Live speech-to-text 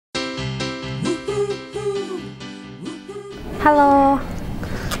Hello,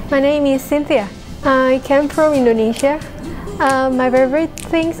 my name is Cynthia. I came from Indonesia. My favorite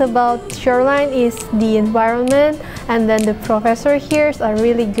things about Shoreline is the environment, and then the professors here are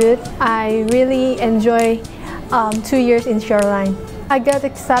really good. I really enjoy 2 years in Shoreline. I got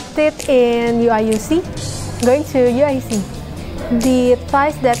accepted in UIUC, going to UIC. The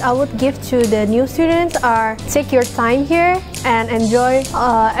advice that I would give to the new students are take your time here and enjoy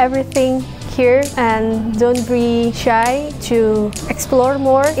everything here, and don't be shy to explore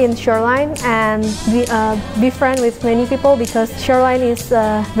more in Shoreline and be friends with many people, because Shoreline is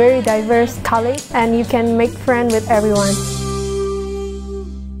a very diverse college and you can make friends with everyone.